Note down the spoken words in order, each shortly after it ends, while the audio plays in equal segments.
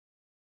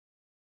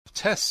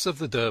Tess of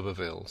the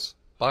d'Urbervilles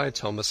by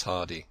Thomas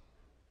Hardy.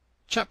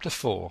 Chapter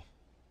 4.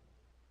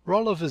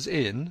 Rolliver's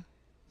Inn,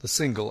 the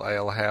single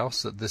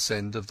ale-house at this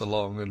end of the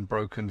long and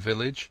broken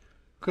village,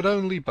 could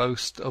only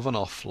boast of an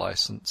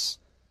off-licence.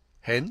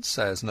 Hence,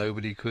 as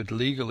nobody could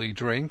legally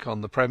drink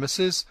on the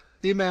premises,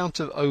 the amount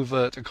of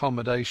overt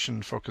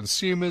accommodation for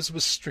consumers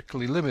was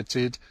strictly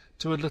limited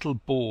to a little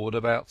board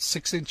about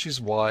 6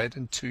 inches wide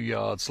and 2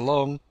 yards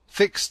long,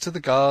 fixed to the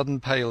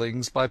garden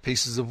palings by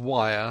pieces of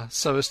wire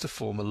so as to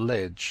form a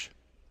ledge.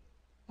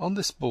 On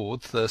this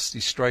board thirsty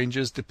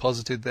strangers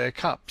deposited their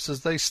cups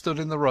as they stood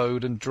in the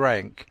road and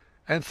drank,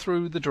 and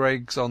threw the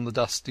dregs on the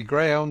dusty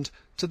ground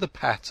to the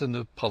pattern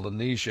of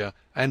Polynesia,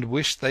 and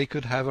wished they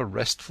could have a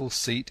restful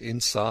seat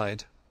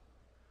inside.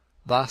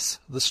 Thus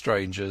the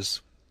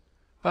strangers.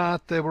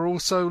 But there were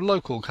also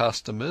local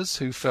customers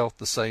who felt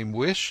the same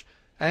wish,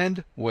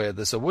 and where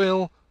there's a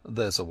will,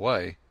 there's a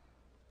way.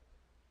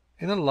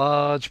 In a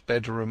large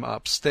bedroom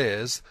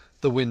upstairs,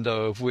 the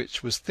window of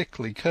which was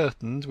thickly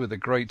curtained with a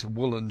great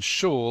woollen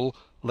shawl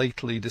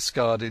lately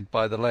discarded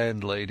by the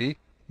landlady,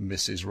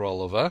 Mrs.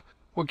 Rolliver,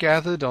 were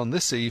gathered on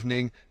this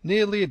evening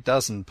nearly a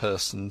dozen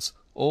persons,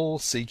 all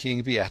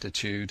seeking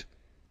beatitude.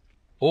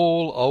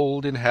 All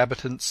old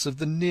inhabitants of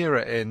the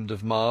nearer end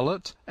of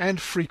Marlott, and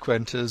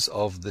frequenters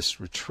of this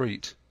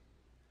retreat.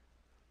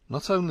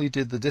 Not only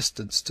did the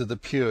distance to the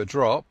Pure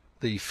Drop,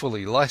 the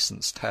fully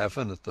licensed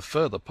tavern at the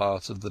further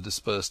part of the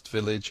dispersed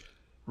village,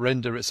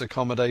 render its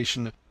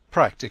accommodation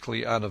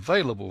practically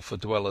unavailable for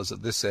dwellers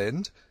at this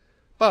end,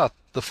 but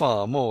the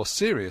far more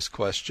serious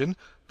question,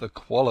 the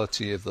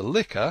quality of the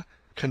liquor,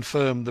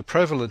 confirmed the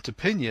prevalent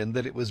opinion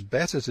that it was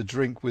better to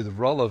drink with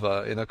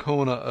Rolliver in a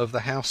corner of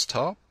the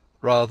house-top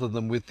rather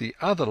than with the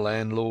other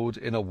landlord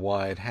in a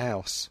wide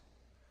house.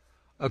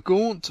 A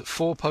gaunt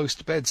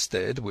four-post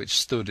bedstead which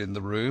stood in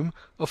the room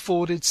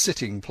afforded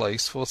sitting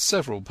place for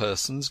several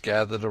persons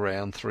gathered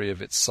around 3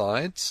 of its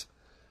sides.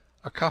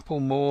 A couple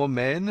more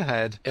men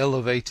had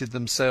elevated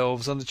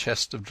themselves on a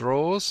chest of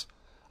drawers,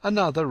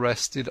 another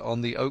rested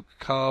on the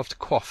oak-carved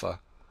quaffer,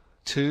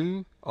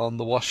 2 on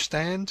the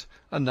washstand,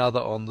 another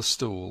on the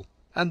stool,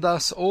 and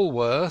thus all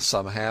were,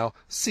 somehow,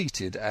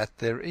 seated at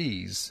their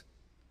ease.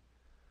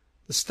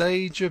 The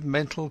stage of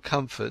mental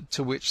comfort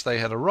to which they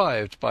had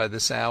arrived by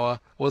this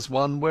hour was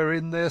one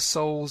wherein their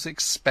souls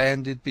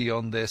expanded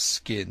beyond their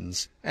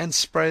skins, and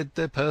spread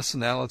their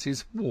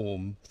personalities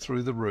warm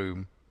through the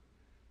room.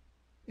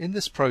 In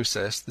this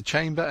process the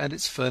chamber and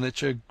its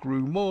furniture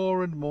grew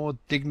more and more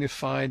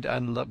dignified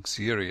and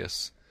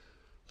luxurious.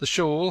 The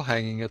shawl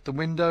hanging at the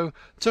window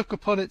took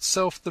upon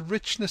itself the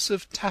richness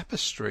of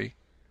tapestry.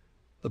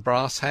 The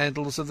brass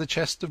handles of the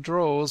chest of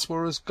drawers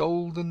were as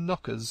golden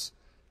knockers,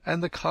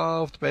 and the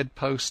carved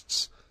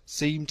bedposts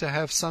seemed to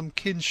have some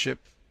kinship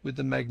with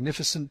the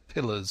magnificent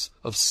pillars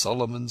of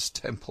Solomon's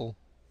temple.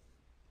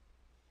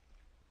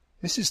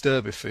 Mrs.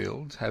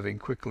 Durbeyfield, having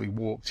quickly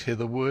walked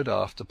hitherward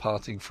after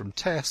parting from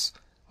Tess,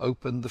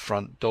 opened the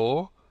front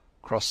door,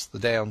 crossed the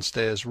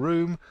downstairs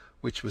room,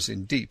 which was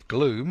in deep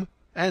gloom,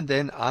 and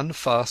then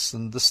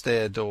unfastened the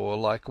stair-door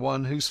like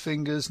one whose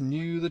fingers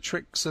knew the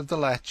tricks of the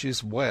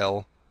latches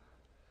well.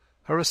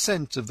 Her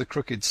ascent of the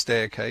crooked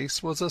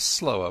staircase was a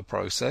slower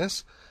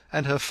process,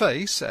 and her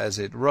face, as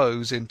it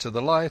rose into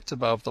the light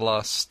above the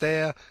last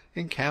stair,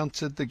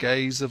 encountered the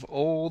gaze of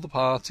all the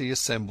party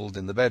assembled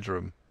in the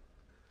bedroom.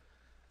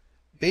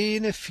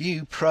 "Being a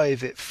few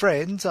private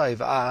friends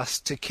I've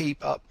asked to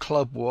keep up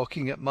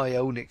club-walking at my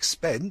own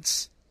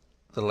expense,"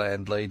 the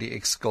landlady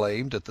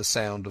exclaimed at the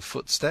sound of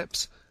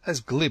footsteps,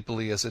 as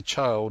glibly as a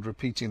child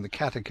repeating the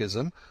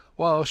catechism,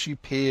 while she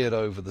peered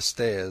over the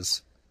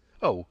stairs.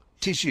 "Oh,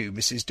 'tis you,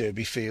 Mrs.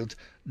 Durbeyfield.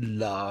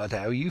 Lord,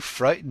 how you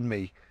frightened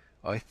me!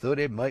 I thought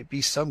it might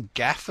be some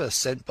gaffer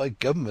sent by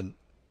Government."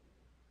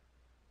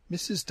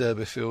 Mrs.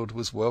 Durbeyfield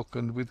was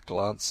welcomed with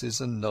glances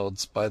and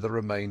nods by the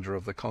remainder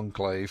of the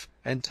conclave,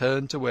 and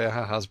turned to where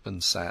her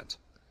husband sat.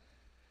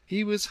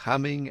 He was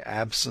humming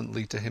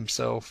absently to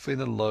himself in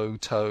a low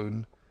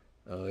tone.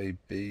 "I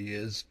be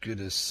as good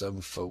as some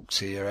folks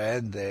here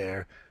and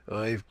there.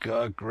 I've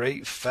got a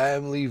great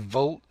family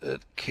vault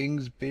at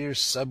Kingsbere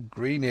sub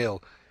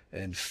Greenhill,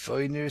 and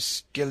finer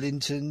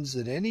skeletons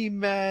than any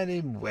man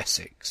in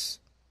Wessex."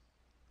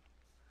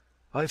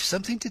 "I've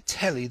something to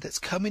tell 'ee that's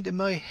come into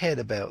my head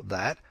about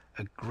that,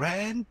 a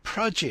grand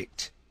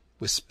project,"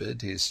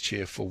 whispered his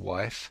cheerful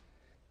wife.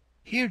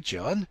 "Here,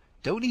 John,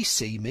 don't 'ee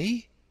see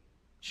me?"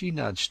 She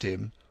nudged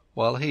him,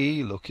 while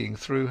he, looking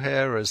through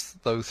her as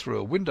though through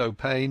a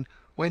window-pane,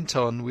 went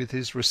on with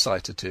his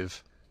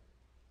recitative.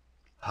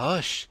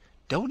 "Hush!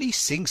 Don't 'ee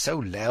sing so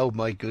loud,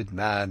 my good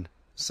man,"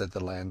 said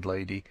the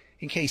landlady,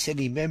 "in case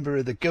any member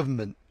of the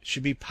Government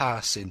should be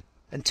passing,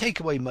 and take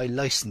away my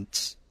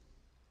licence."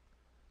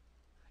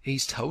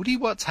 "He's told 'ee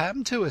what's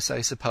happened to us,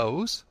 I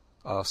suppose?"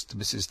 asked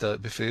Mrs.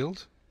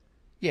 Durbeyfield.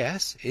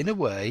 "Yes, in a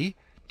way.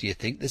 Do you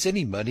think there's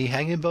any money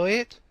hanging by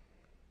it?"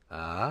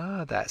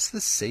 "Ah, that's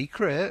the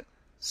secret,"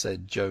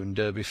 said Joan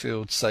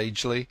Durbeyfield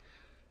sagely.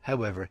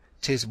 "However,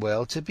 'tis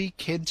well to be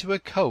kin to a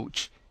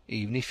coach,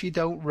 even if you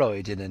don't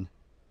ride in 'n."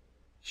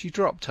 She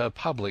dropped her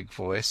public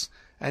voice,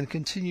 and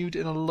continued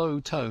in a low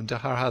tone to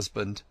her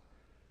husband.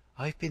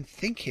 "I've been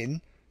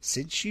thinking,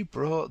 since you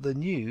brought the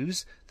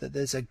news, that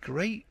there's a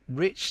great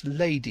rich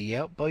lady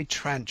out by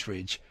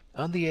Trantridge,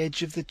 on the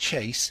edge of the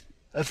Chase,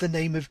 of the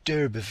name of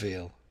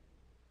d'Urberville."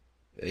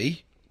 "Eh?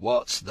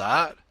 What's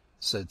that?"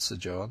 said Sir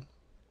John.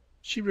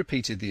 She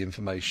repeated the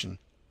information.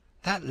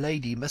 "That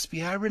lady must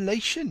be our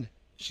relation,"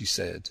 she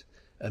said,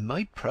 "and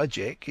my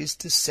project is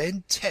to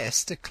send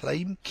Tess to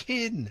claim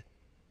kin."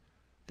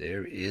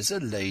 "There is a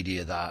lady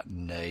of that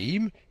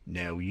name,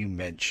 now you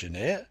mention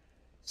it,"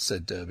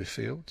 said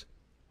Durbeyfield.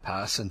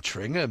 "Parson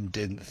Tringham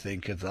didn't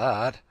think of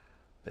that.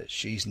 But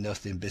she's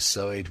nothing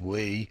beside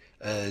we,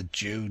 a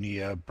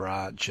junior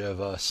branch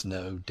of us,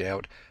 no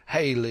doubt,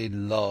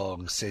 hailing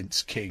long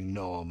since King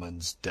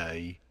Norman's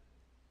day."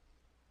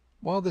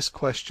 While this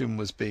question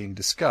was being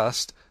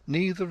discussed,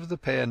 neither of the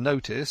pair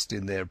noticed,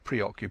 in their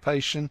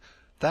preoccupation,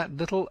 that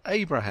little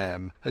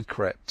Abraham had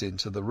crept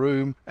into the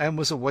room, and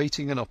was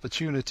awaiting an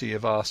opportunity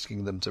of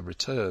asking them to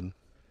return.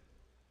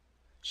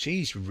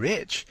 "She's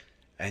rich,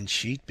 and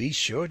she'd be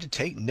sure to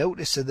take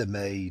notice of the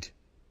maid,"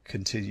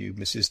 continued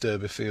Mrs.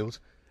 Durbeyfield,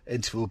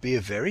 "and 'twill be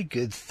a very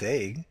good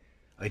thing.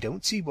 I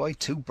don't see why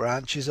two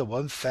branches of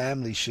one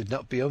family should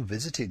not be on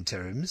visiting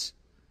terms."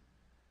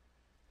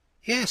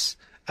 "Yes,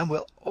 and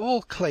we'll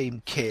all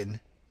claim kin,"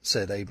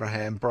 said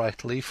Abraham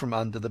brightly from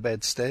under the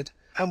bedstead.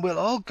 "And we'll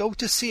all go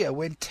to see her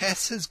when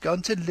Tess has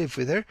gone to live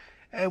with her,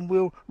 and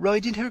we'll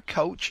ride in her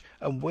coach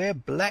and wear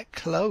black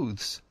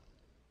clothes."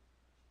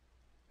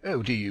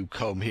 "How do you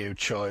come here,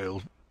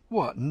 child?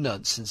 What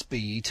nonsense be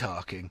ye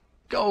talking?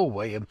 Go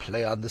away and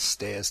play on the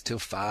stairs till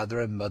father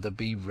and mother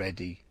be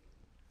ready."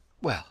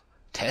 "Well,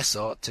 Tess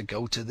ought to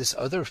go to this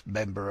other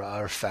member of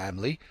our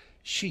family.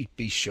 She'd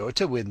be sure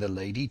to win the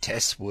lady,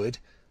 Tess would,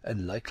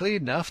 and likely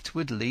enough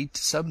 'twould lead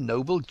to some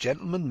noble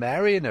gentleman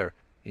marrying her.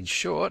 In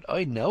short,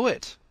 I know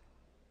it."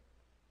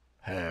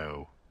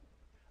 "How?"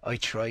 "I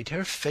tried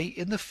her fate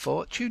in the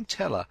fortune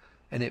teller,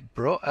 and it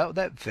brought out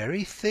that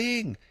very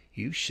thing.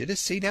 You should have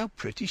seen how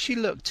pretty she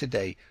looked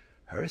to-day.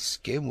 Her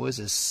skin was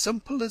as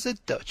simple as a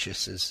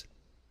duchess's."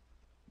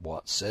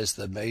 "What says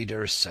the maid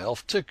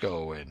herself to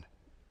going?"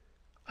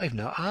 "I've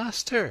not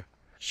asked her.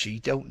 She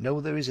don't know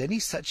there is any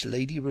such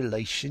lady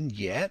relation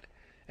yet,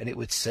 and it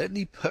would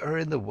certainly put her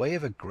in the way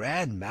of a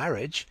grand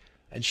marriage,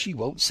 and she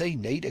won't say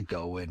nay to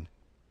going."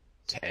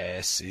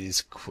 "Tess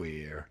is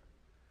queer."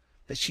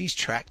 "But she's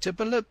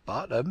tractable at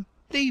bottom.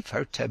 Leave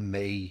her to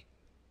me."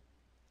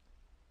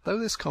 Though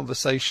this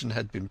conversation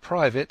had been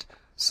private,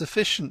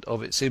 sufficient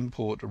of its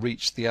import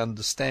reached the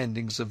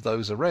understandings of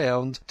those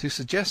around to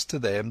suggest to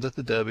them that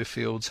the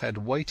Durbeyfields had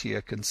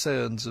weightier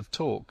concerns of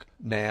talk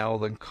now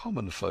than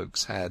common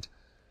folks had,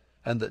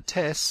 and that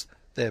Tess,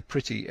 their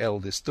pretty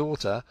eldest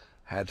daughter,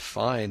 had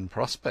fine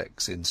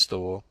prospects in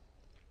store.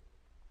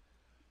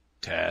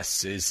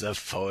 "Tess is a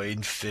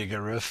fine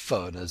figure of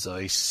fun, as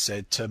I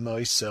said to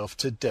myself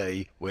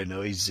to-day when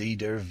I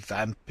zeed her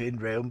vamping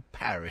round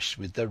parish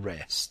with the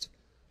rest,"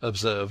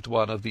 observed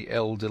one of the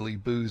elderly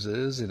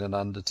boozers in an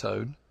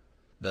undertone.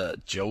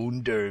 "But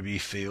Joan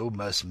Durbeyfield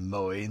must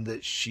mind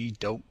that she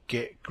don't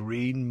get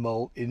green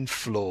malt in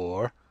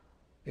floor."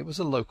 It was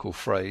a local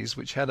phrase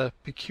which had a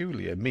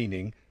peculiar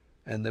meaning,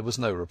 and there was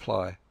no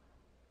reply.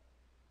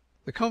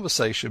 The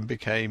conversation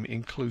became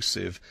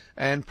inclusive,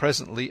 and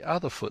presently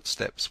other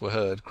footsteps were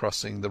heard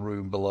crossing the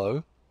room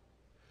below.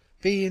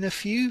 "Being a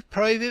few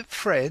private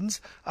friends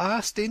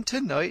asked in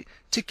to-night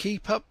to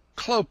keep up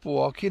club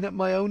walking at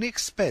my own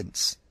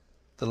expense."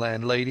 The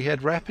landlady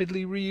had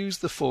rapidly reused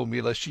the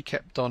formula she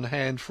kept on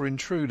hand for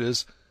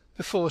intruders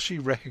before she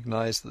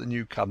recognized that the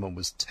newcomer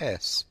was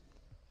Tess.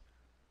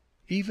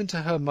 Even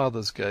to her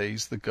mother's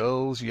gaze the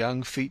girl's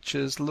young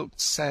features looked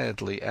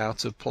sadly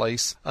out of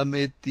place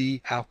amid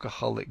the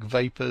alcoholic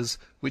vapours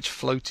which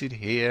floated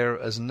here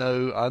as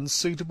no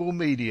unsuitable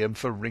medium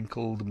for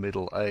wrinkled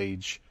middle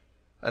age,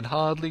 and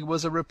hardly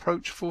was a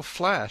reproachful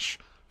flash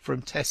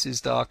from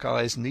Tess's dark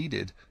eyes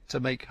needed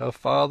to make her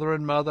father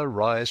and mother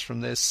rise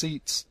from their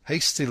seats,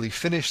 hastily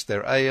finish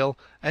their ale,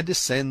 and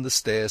descend the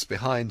stairs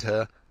behind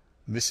her.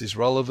 Mrs.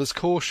 Rolliver's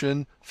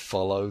caution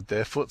followed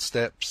their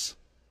footsteps.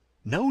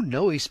 "No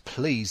noise,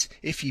 please,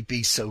 if ye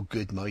be so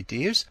good, my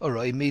dears, or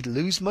I may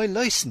lose my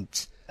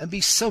licence, and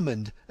be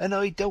summoned, and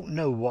I don't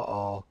know what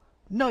all.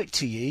 Night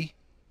to ye."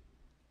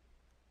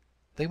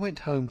 They went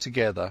home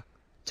together,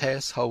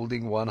 Tess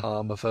holding one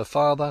arm of her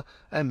father,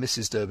 and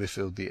Mrs.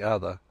 Durbeyfield the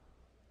other.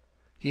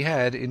 He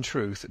had, in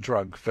truth,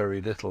 drunk very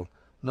little,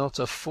 not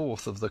a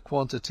fourth of the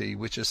quantity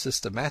which a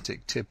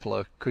systematic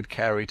tippler could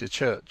carry to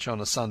church on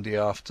a Sunday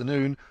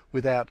afternoon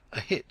without a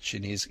hitch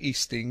in his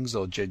eastings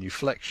or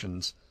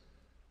genuflections.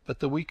 But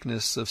the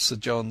weakness of Sir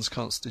John's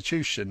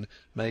constitution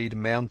made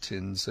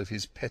mountains of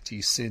his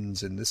petty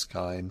sins in this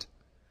kind.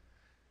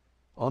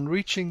 On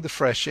reaching the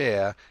fresh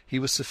air he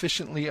was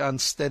sufficiently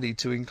unsteady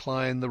to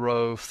incline the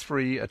row of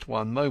three at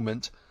one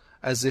moment,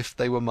 as if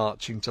they were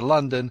marching to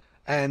London,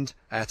 and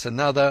at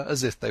another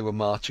as if they were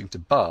marching to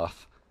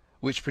Bath,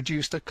 which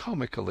produced a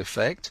comical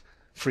effect,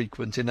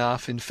 frequent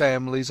enough in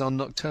families on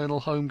nocturnal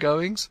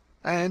home-goings.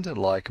 and,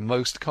 like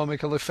most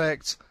comical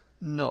effects,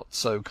 not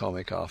so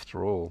comic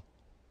after all.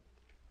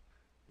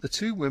 The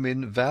two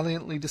women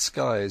valiantly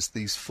disguised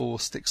these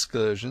forced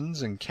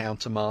excursions and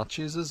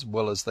countermarches as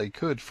well as they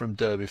could from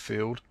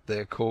Durbeyfield,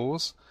 their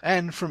cause,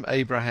 and from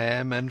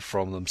Abraham and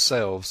from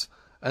themselves,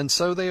 and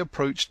so they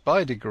approached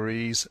by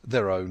degrees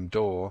their own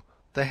door,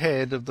 the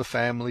head of the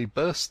family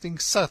bursting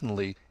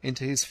suddenly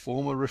into his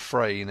former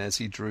refrain as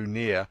he drew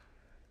near,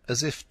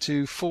 as if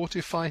to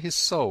fortify his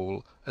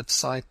soul at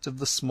sight of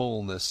the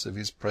smallness of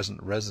his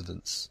present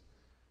residence.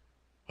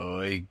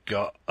 "I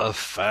got a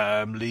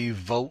family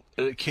vault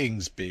at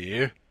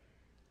Kingsbere."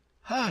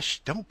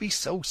 "Hush! Don't be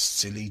so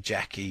silly,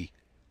 Jackie,"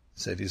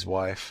 said his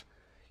wife.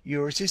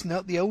 "Yours is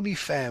not the only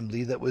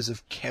family that was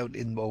of count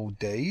in old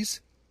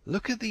days.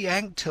 Look at the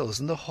Anktels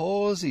and the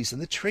Hawseys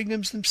and the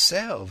Tringhams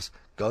themselves,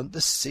 gone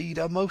to seed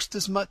almost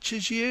as much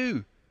as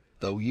you,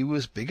 though you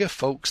was bigger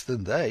folks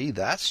than they,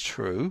 that's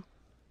true.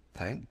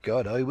 Thank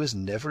God I was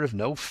never of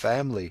no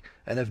family,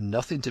 and have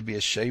nothing to be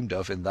ashamed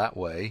of in that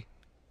way."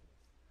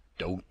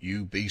 "Don't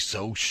you be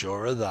so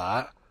sure o'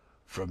 that.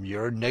 From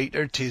your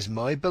nater 'tis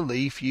my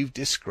belief you've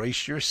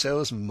disgraced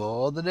yourselves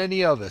more than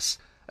any of us,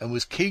 and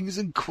was kings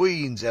and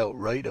queens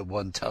outright at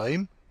one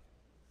time."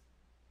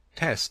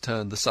 Tess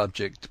turned the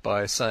subject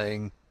by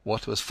saying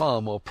what was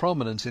far more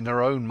prominent in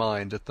her own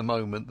mind at the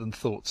moment than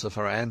thoughts of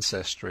her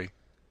ancestry.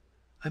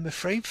 "I'm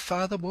afraid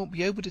father won't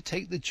be able to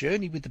take the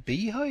journey with the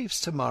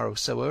beehives to-morrow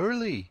so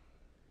early."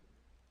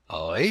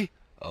 I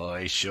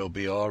shall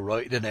be all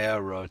right in an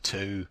hour or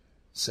two,"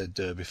 said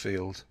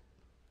Durbeyfield.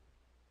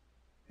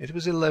 It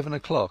was 11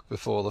 o'clock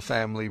before the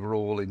family were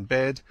all in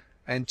bed,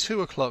 and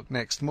 2 o'clock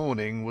next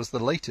morning was the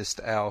latest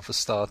hour for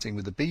starting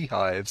with the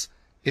beehives,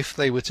 if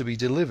they were to be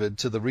delivered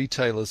to the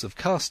retailers of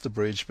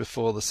Casterbridge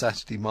before the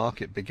Saturday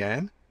market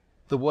began,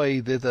 the way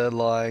thither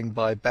lying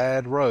by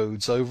bad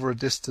roads over a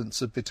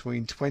distance of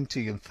between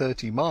 20 and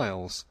 30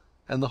 miles,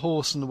 and the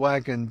horse and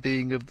waggon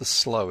being of the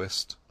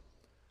slowest.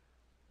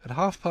 At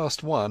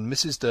 1:30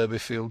 Mrs.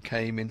 Durbeyfield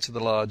came into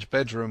the large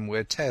bedroom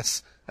where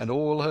Tess and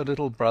all her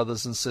little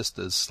brothers and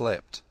sisters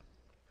slept.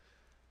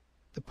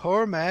 "The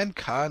poor man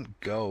can't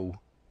go,"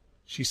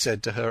 she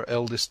said to her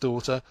eldest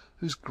daughter,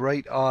 whose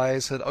great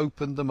eyes had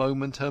opened the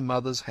moment her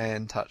mother's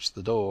hand touched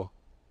the door.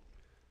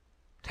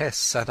 Tess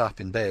sat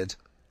up in bed,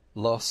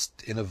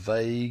 lost in a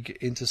vague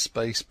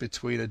interspace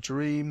between a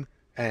dream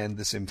and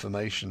this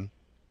information.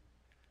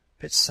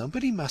 "But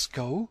somebody must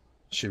go,"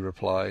 she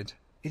replied.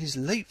 "It is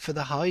late for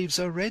the hives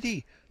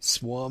already.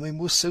 Swarming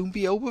will soon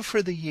be over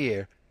for the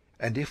year,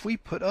 and if we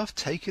put off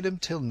taking 'em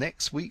till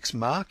next week's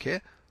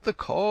market, the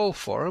call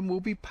for 'em will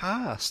be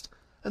past,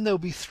 and they'll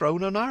be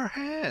thrown on our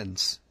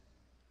hands."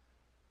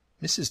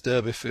 Mrs.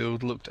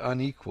 Durbeyfield looked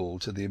unequal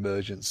to the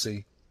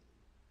emergency.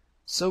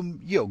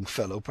 "Some young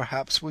fellow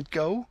perhaps would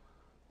go,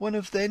 one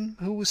of them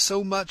who was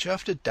so much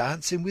after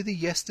dancing with 'ee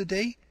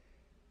yesterday,"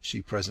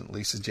 she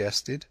presently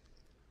suggested.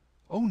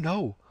 "Oh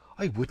no,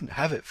 I wouldn't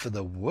have it for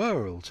the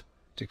world,"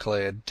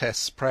 declared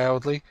Tess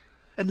proudly,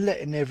 "and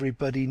letting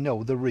everybody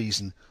know the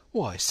reason.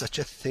 Why, such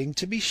a thing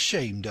to be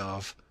shamed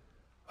of.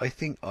 I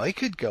think I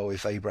could go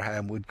if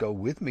Abraham would go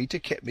with me to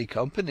keep me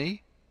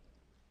company."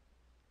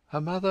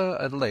 Her mother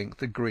at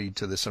length agreed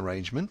to this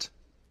arrangement.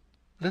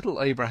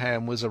 Little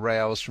Abraham was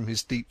aroused from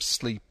his deep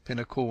sleep in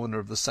a corner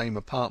of the same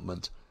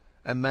apartment,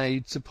 and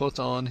made to put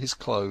on his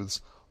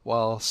clothes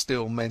while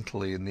still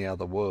mentally in the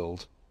other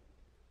world.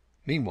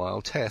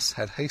 Meanwhile Tess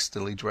had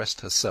hastily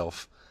dressed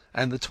herself,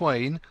 and the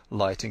twain,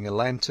 lighting a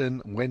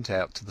lantern, went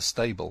out to the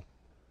stable.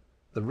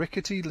 The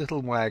rickety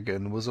little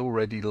waggon was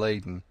already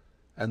laden,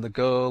 and the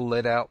girl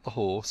led out the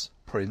horse,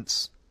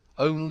 Prince,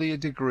 only a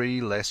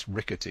degree less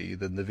rickety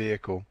than the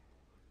vehicle.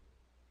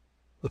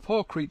 The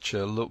poor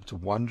creature looked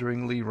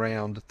wonderingly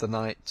round at the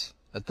night,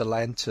 at the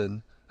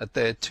lantern, at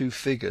their two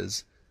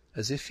figures,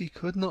 as if he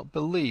could not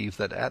believe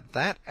that at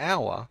that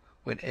hour,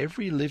 when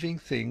every living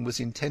thing was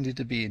intended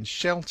to be in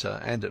shelter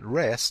and at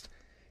rest,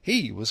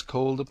 he was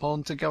called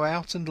upon to go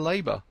out and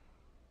labour.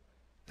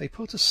 They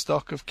put a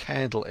stock of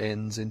candle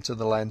ends into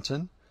the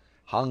lantern,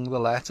 hung the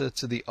latter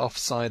to the off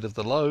side of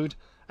the load,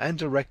 and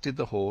directed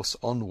the horse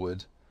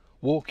onward,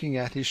 walking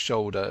at his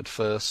shoulder at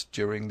first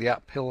during the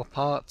uphill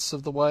parts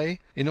of the way,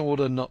 in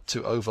order not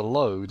to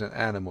overload an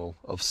animal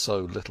of so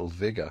little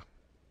vigour.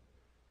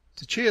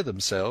 To cheer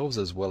themselves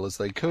as well as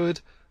they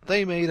could,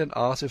 they made an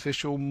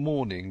artificial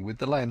morning with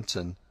the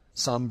lantern,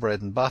 some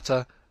bread and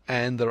butter,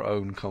 and their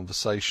own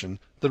conversation,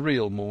 the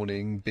real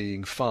morning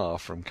being far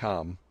from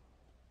come.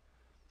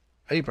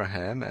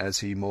 Abraham, as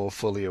he more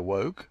fully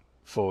awoke,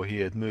 for he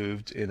had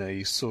moved in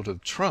a sort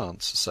of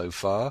trance so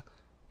far,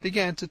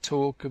 began to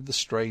talk of the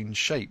strange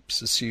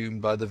shapes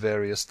assumed by the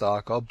various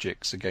dark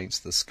objects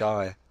against the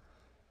sky,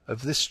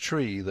 of this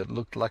tree that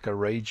looked like a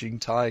raging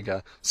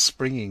tiger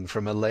springing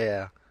from a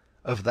lair,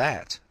 of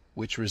that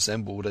which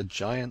resembled a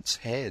giant's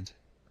head.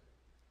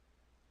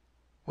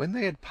 When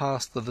they had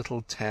passed the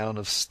little town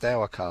of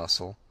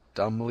Stourcastle,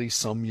 dumbly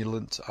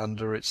somnolent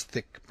under its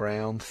thick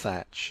brown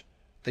thatch,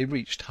 they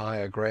reached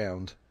higher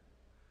ground.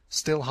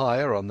 Still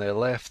higher on their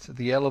left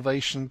the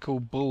elevation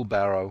called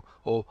Bullbarrow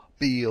or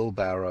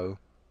Bealbarrow,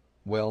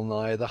 well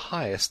nigh the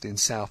highest in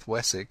South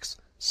Wessex,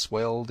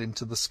 swelled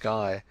into the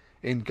sky,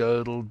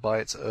 engirdled by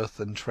its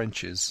earthen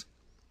trenches.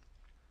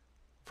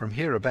 From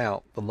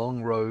hereabout the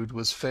long road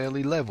was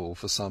fairly level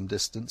for some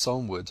distance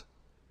onward.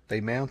 They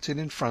mounted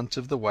in front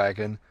of the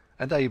waggon,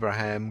 and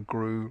Abraham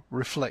grew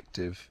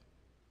reflective.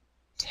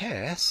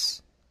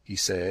 "Tess," he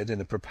said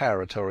in a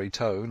preparatory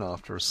tone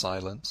after a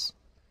silence.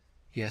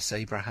 "Yes,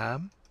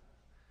 Abraham."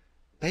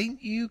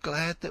 "Bain't you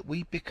glad that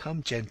we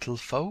become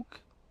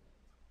gentlefolk?"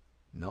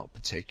 "Not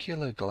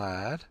particular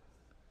glad."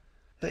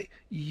 "But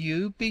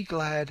you be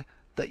glad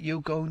that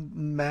you're going to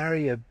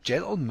marry a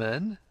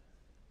gentleman?"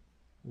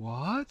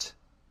 "What?"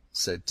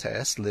 said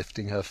Tess,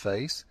 lifting her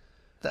face.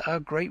 "That our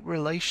great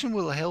relation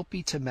will help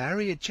 'ee to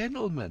marry a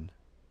gentleman."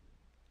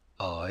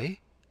 "I?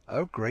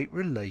 Our great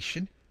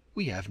relation?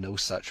 We have no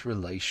such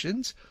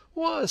relations.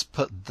 What has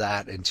put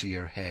that into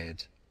your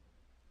head?"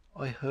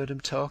 "I heard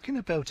 'em talking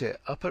about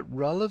it up at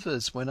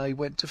Rolliver's when I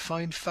went to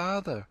find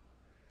father.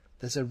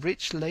 There's a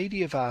rich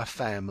lady of our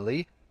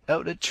family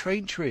out at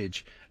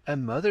Trantridge,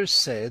 and mother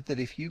said that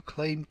if you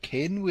claimed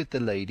kin with the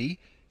lady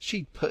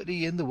she'd put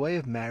 'ee in the way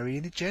of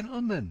marrying a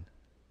gentleman."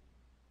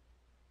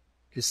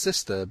 His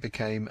sister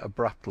became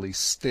abruptly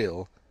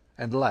still,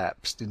 and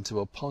lapsed into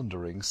a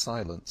pondering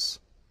silence.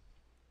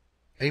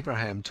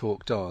 Abraham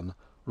talked on,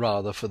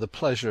 rather for the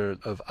pleasure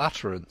of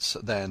utterance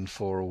than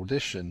for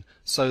audition,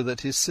 so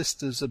that his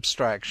sister's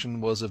abstraction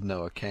was of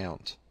no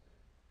account.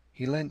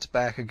 He leant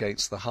back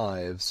against the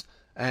hives,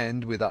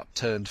 and with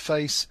upturned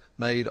face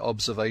made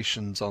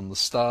observations on the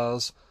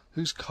stars,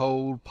 whose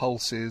cold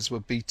pulses were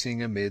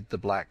beating amid the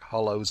black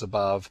hollows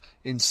above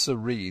in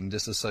serene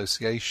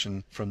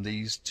disassociation from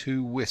these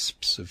two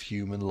wisps of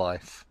human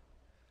life.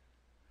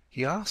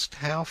 He asked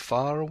how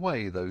far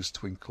away those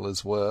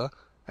twinklers were,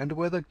 and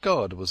whether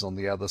God was on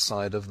the other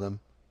side of them.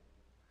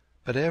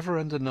 But ever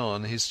and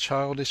anon his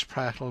childish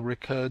prattle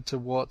recurred to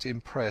what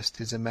impressed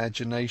his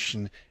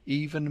imagination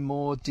even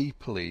more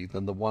deeply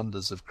than the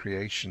wonders of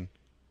creation.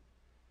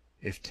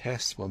 If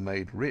Tess were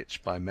made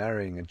rich by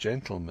marrying a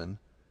gentleman,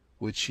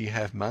 would she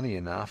have money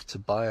enough to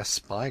buy a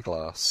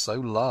spyglass so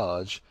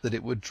large that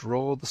it would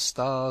draw the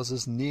stars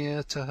as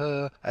near to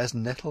her as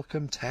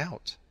Nettlecombe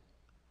Tout?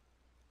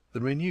 The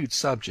renewed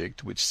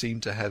subject, which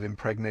seemed to have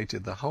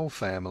impregnated the whole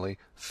family,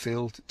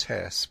 filled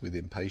Tess with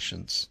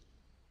impatience.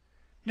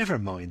 "Never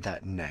mind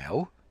that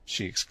now!"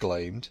 she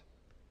exclaimed.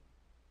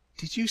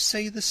 "Did you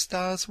say the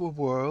stars were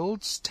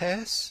worlds,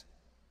 Tess?"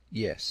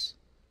 "Yes."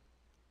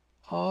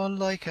 "All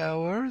like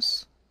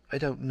ours?" "I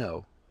don't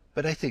know,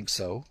 but I think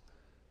so.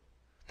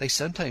 They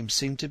sometimes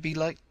seem to be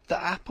like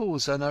the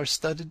apples on our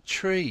studded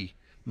tree,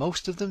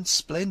 most of them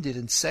splendid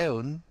and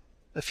sound,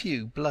 a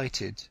few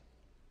blighted."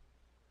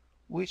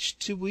 "Which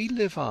do we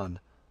live on,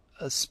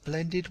 a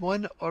splendid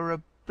one or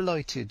a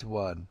blighted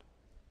one?"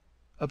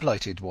 "A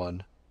blighted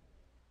one."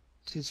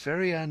 "'Tis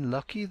very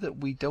unlucky that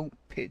we don't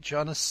pitch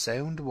on a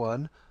sound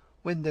one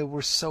when there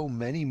were so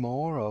many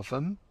more of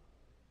 'em."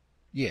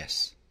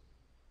 "Yes."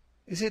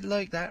 "Is it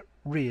like that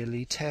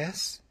really,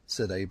 Tess?"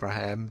 said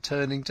Abraham,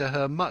 turning to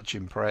her much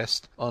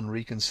impressed on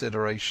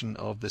reconsideration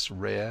of this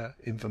rare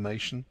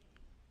information.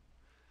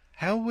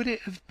 "How would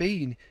it have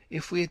been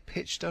if we had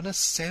pitched on a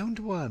sound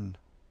one?"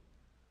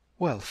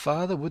 "Well,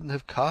 father wouldn't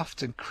have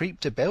coughed and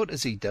creeped about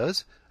as he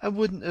does, and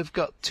wouldn't have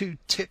got too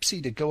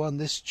tipsy to go on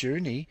this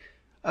journey,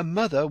 and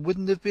mother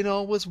wouldn't have been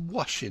always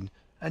washing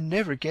and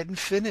never getting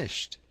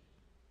finished."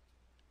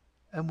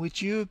 "And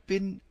would you have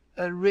been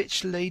a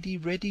rich lady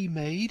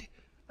ready-made,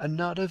 and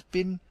not have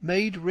been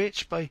made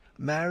rich by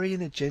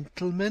marrying a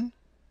gentleman?"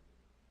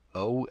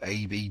 "Oh,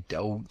 Aby,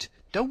 don't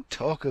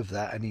talk of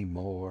that any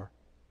more."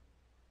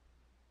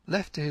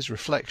 Left to his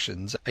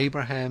reflections,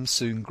 Abraham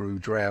soon grew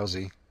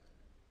drowsy.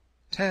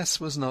 Tess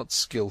was not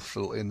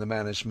skilful in the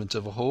management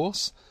of a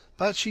horse,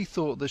 but she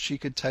thought that she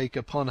could take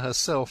upon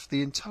herself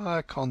the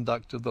entire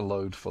conduct of the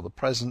load for the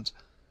present,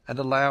 and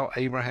allow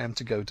Abraham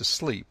to go to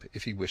sleep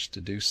if he wished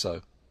to do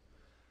so.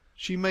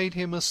 She made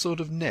him a sort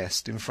of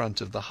nest in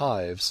front of the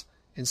hives,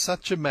 in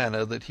such a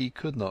manner that he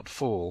could not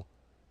fall,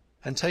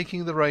 and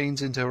taking the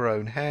reins into her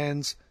own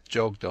hands,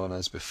 jogged on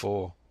as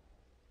before.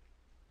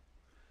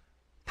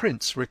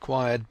 Prince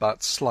required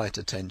but slight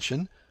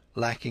attention,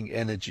 lacking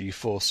energy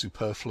for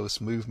superfluous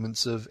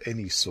movements of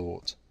any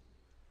sort.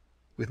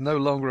 With no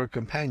longer a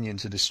companion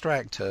to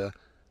distract her,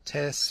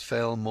 Tess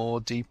fell more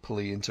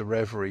deeply into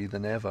reverie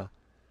than ever,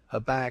 her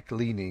back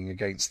leaning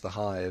against the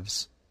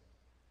hives.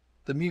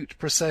 The mute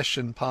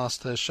procession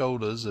past her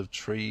shoulders of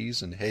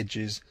trees and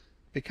hedges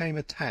became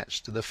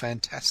attached to the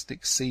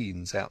fantastic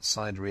scenes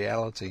outside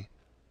reality,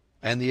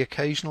 and the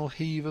occasional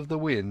heave of the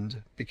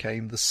wind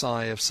became the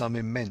sigh of some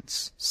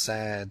immense,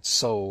 sad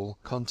soul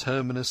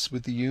conterminous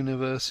with the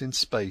universe in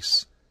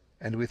space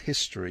and with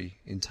history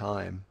in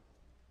time.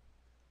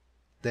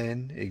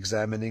 Then,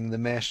 examining the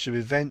mesh of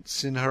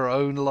events in her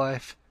own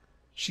life,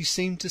 she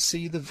seemed to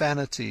see the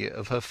vanity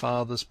of her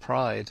father's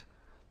pride,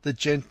 the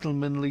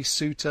gentlemanly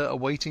suitor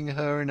awaiting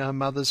her in her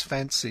mother's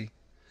fancy,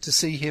 to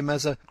see him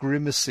as a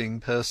grimacing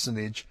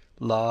personage,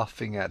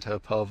 laughing at her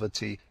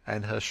poverty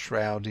and her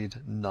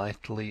shrouded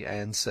knightly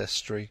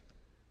ancestry.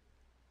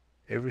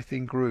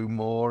 Everything grew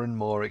more and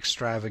more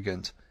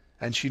extravagant,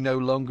 and she no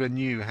longer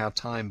knew how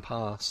time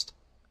passed.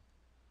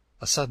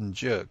 A sudden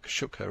jerk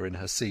shook her in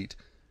her seat,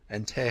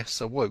 and Tess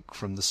awoke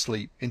from the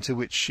sleep into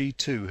which she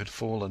too had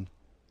fallen.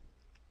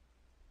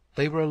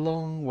 They were a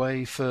long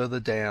way further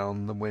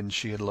down than when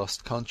she had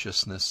lost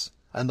consciousness,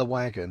 and the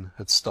waggon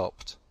had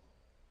stopped.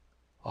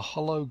 A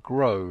hollow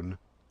groan,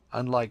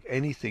 unlike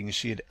anything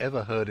she had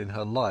ever heard in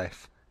her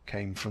life,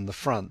 came from the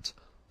front,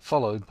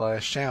 followed by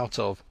a shout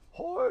of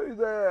 "Hoy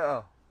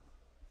there!"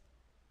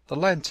 The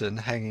lantern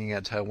hanging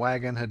at her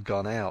waggon had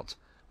gone out,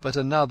 but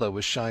another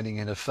was shining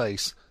in her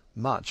face,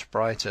 much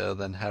brighter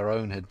than her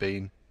own had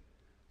been.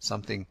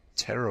 Something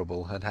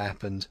terrible had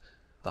happened.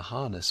 The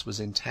harness was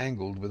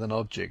entangled with an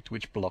object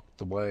which blocked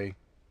the way.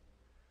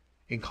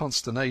 In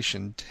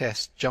consternation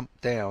Tess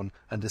jumped down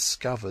and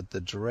discovered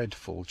the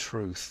dreadful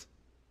truth.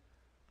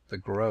 The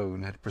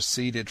groan had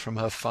proceeded from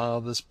her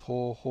father's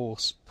poor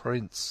horse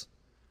Prince.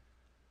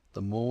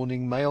 The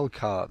morning mail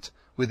cart,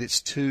 with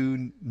its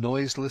two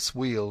noiseless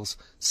wheels,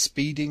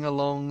 speeding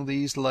along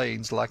these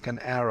lanes like an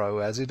arrow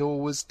as it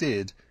always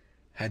did,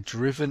 had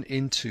driven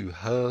into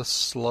her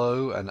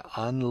slow and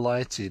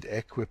unlighted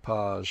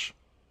equipage.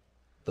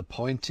 The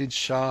pointed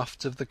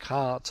shaft of the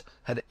cart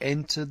had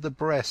entered the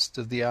breast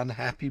of the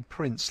unhappy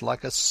prince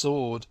like a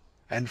sword,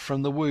 and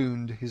from the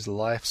wound his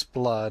life's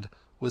blood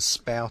was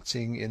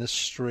spouting in a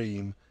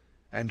stream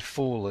and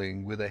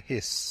falling with a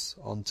hiss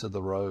onto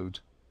the road.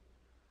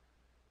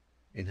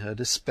 In her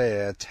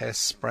despair Tess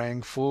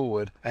sprang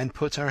forward and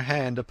put her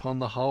hand upon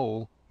the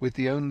hole, with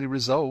the only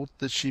result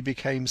that she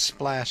became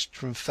splashed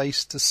from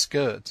face to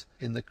skirt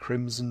in the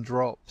crimson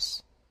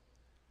drops.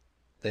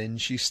 Then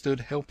she stood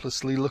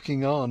helplessly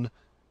looking on.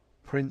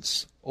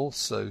 Prince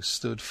also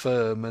stood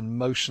firm and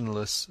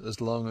motionless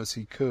as long as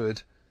he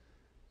could,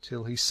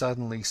 till he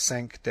suddenly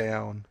sank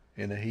down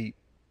in a heap.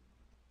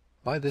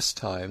 By this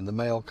time the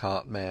mail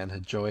cart man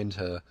had joined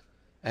her,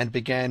 and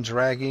began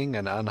dragging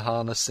and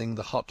unharnessing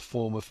the hot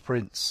form of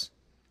Prince.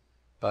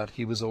 But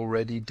he was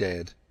already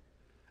dead,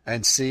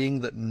 and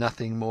seeing that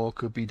nothing more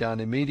could be done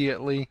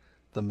immediately,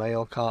 the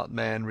mail cart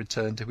man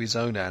returned to his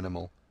own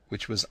animal,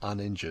 which was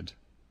uninjured.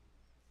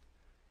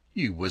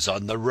 "You was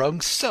on the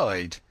wrong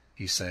side,"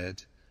 he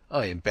said.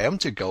 "I am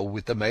bound to go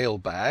with the mail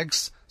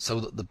bags, so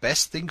that the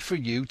best thing for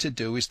you to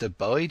do is to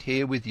bide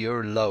here with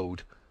your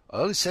load.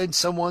 I'll send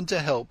some one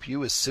to help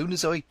you as soon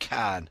as I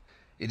can.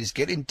 It is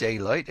getting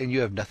daylight, and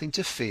you have nothing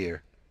to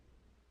fear."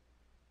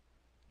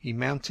 He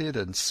mounted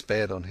and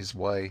sped on his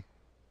way,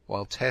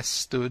 while Tess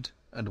stood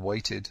and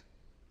waited.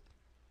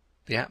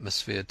 The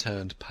atmosphere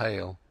turned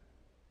pale.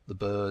 The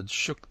birds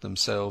shook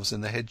themselves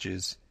in the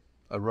hedges,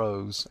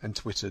 arose and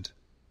twittered.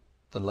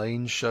 The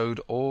lane showed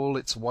all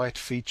its white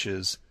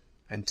features,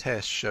 and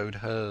Tess showed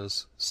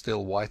hers,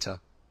 still whiter.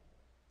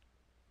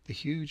 The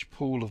huge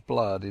pool of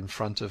blood in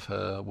front of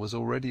her was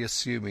already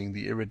assuming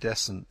the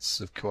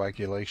iridescence of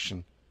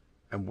coagulation,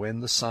 and when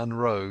the sun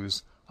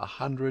rose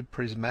 100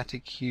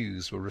 prismatic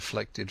hues were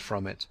reflected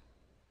from it.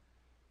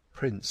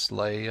 Prince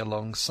lay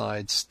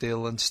alongside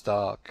still and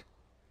stark,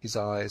 his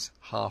eyes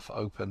half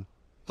open,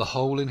 the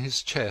hole in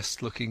his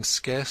chest looking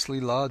scarcely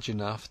large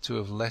enough to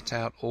have let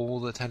out all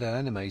that had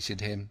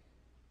animated him.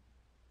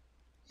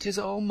 "'Tis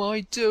all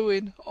my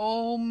doing,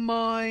 all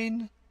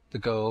mine," the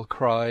girl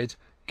cried,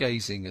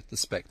 gazing at the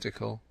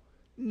spectacle.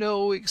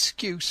 "No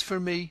excuse for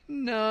me,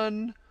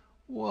 none.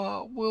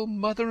 What will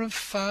mother and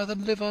father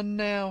live on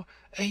now?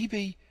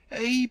 Aby,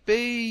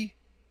 Aby!"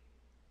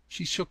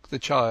 She shook the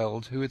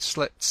child, who had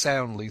slept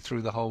soundly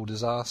through the whole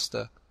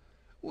disaster.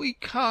 "We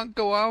can't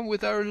go on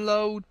with our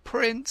load.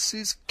 Prince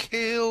is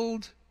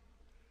killed."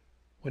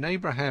 When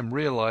Abraham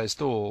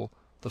realized all,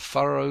 the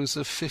furrows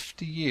of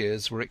 50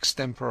 years were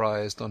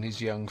extemporized on his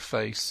young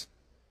face.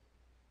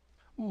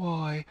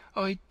 "Why,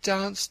 I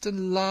danced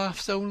and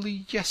laughed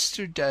only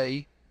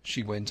yesterday,"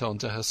 she went on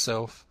to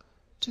herself.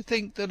 "To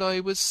think that I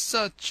was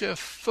such a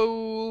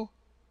fool!"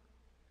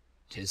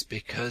 "'Tis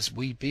because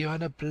we be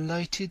on a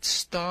blighted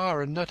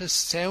star and not a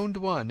sound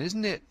one,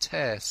 isn't it,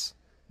 Tess?"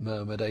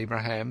 murmured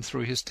Abraham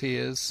through his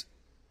tears.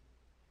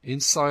 In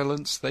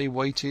silence they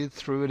waited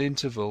through an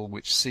interval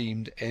which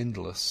seemed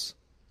endless.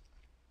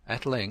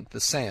 At length a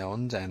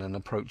sound and an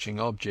approaching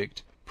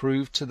object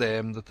proved to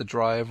them that the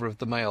driver of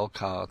the mail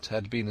cart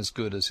had been as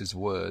good as his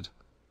word.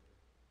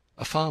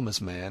 A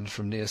farmer's man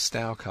from near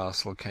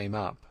Stowcastle came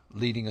up,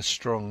 leading a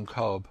strong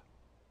cob.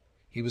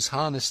 He was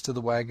harnessed to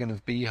the waggon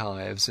of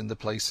beehives in the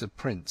place of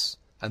Prince,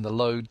 and the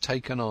load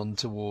taken on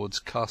towards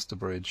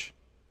Casterbridge.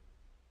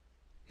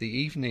 The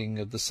evening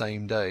of the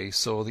same day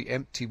saw the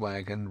empty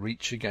waggon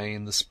reach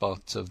again the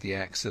spot of the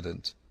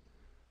accident.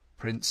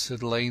 Prince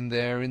had lain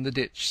there in the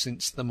ditch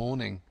since the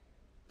morning,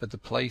 but the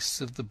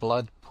place of the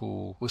blood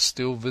pool was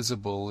still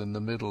visible in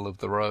the middle of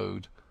the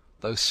road,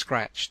 though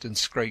scratched and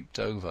scraped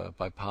over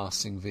by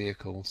passing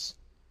vehicles.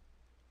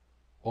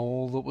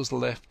 All that was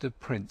left of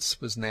Prince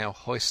was now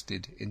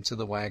hoisted into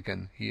the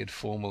waggon he had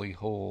formerly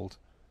hauled,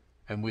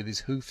 and with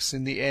his hoofs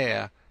in the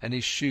air and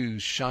his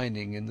shoes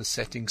shining in the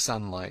setting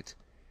sunlight,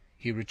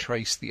 he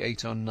retraced the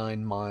 8 or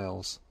 9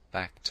 miles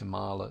back to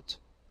Marlott.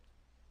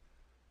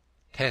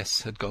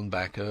 Tess had gone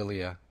back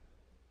earlier.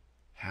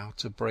 How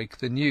to break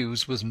the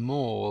news was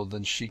more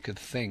than she could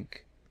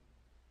think.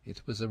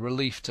 It was a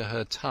relief to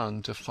her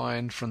tongue to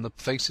find from the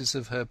faces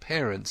of her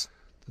parents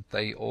that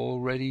they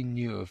already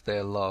knew of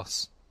their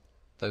loss,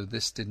 though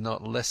this did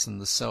not lessen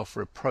the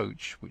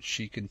self-reproach which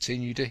she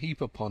continued to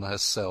heap upon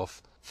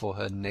herself for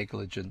her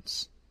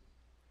negligence.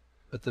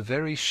 But the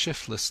very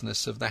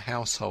shiftlessness of the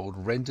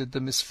household rendered the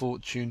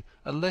misfortune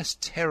a less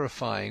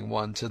terrifying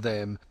one to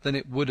them than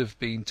it would have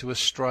been to a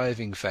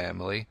striving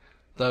family,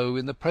 though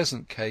in the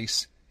present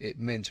case it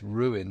meant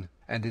ruin,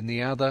 and in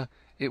the other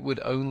it would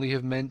only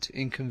have meant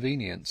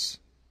inconvenience.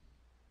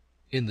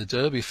 In the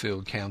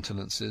Durbeyfield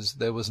countenances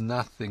there was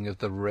nothing of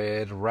the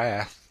red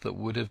wrath that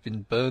would have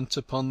been burnt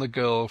upon the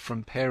girl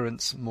from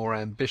parents more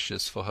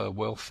ambitious for her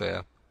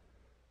welfare.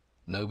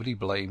 Nobody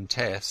blamed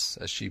Tess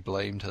as she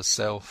blamed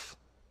herself.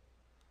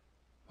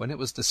 When it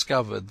was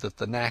discovered that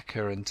the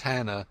knacker and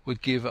tanner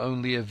would give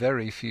only a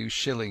very few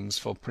shillings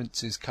for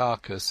Prince's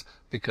carcass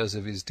because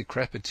of his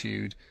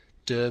decrepitude,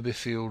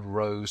 Durbeyfield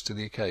rose to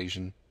the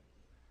occasion.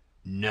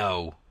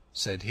 "No,"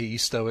 said he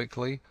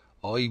stoically,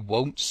 "I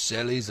won't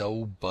sell his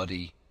old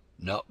body.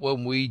 Not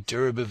when we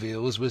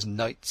d'Urbervilles was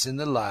knights in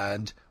the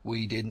land,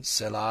 we didn't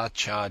sell our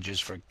chargers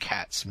for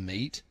cat's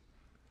meat.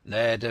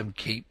 Let 'em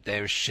keep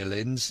their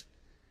shillings.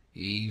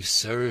 He've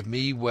served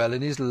me well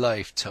in his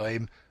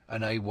lifetime,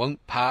 and I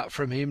won't part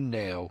from him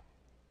now."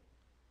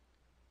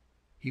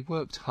 He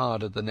worked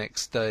harder the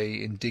next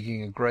day in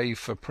digging a grave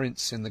for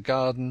Prince in the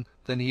garden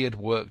than he had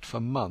worked for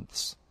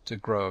months to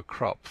grow a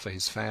crop for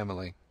his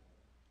family.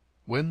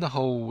 When the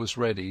hole was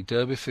ready,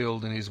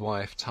 Durbeyfield and his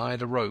wife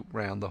tied a rope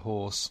round the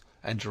horse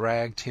and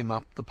dragged him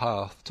up the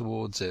path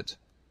towards it,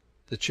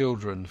 the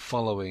children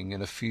following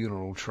in a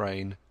funeral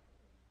train.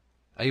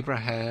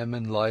 Abraham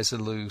and 'Liza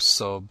Lu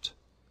sobbed.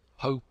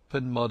 Hope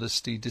and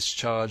modesty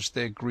discharged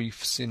their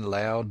griefs in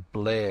loud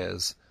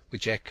blares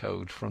which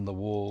echoed from the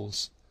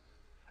walls.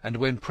 And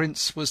when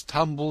Prince was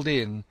tumbled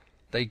in,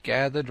 they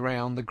gathered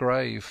round the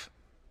grave.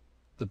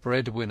 The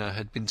breadwinner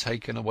had been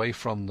taken away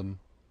from them.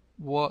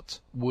 What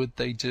would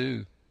they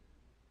do?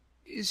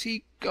 "Is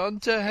he gone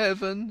to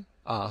heaven?"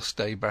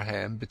 asked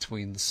Abraham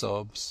between the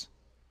sobs.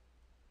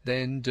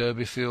 Then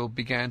Durbeyfield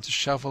began to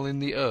shovel in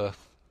the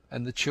earth,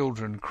 and the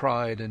children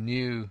cried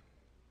anew,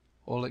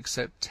 all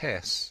except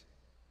Tess.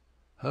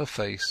 Her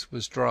face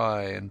was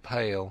dry and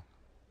pale,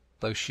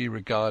 though she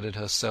regarded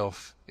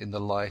herself in the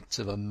light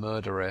of a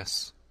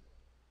murderess.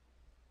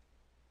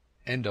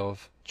 End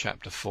of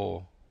Chapter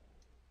 4